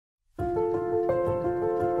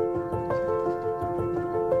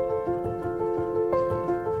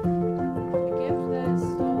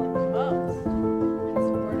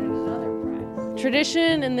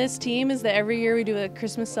tradition in this team is that every year we do a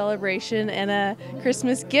Christmas celebration and a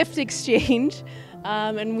Christmas gift exchange.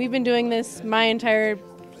 And we've been doing this my entire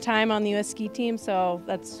time on the U.S. ski team, so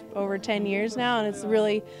that's over 10 years now, and it's a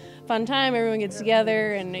really fun time. Everyone gets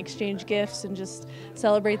together and exchange gifts and just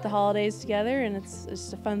celebrate the holidays together, and it's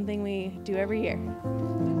just a fun thing we do every year.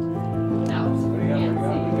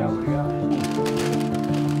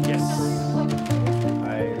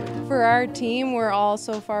 For our team, we're all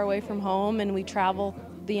so far away from home and we travel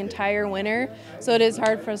the entire winter, so it is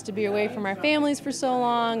hard for us to be away from our families for so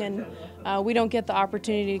long, and we don't get the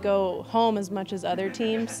opportunity to go home as much as other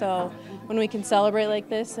teams. So when we can celebrate like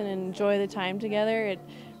this and enjoy the time together, it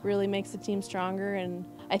really makes the team stronger, and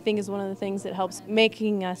I think is one of the things that helps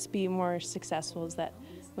making us be more successful is that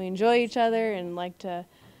we enjoy each other and like to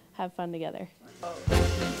have fun together.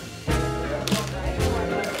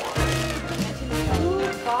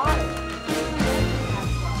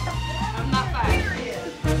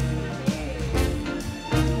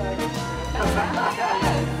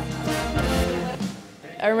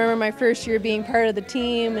 I remember my first year being part of the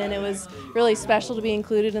team, and it was really special to be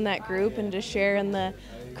included in that group and to share in the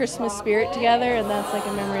Christmas spirit together, and that's like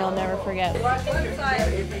a memory I'll never forget.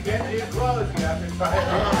 If you get new clothes, you have to try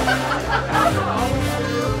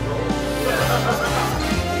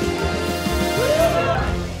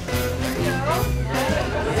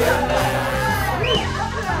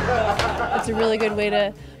It's a really good way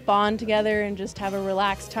to bond together and just have a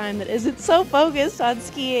relaxed time that isn't so focused on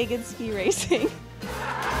skiing and ski racing.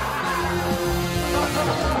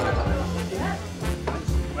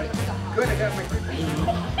 Good, I got my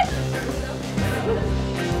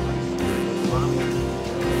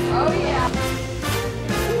Oh yeah.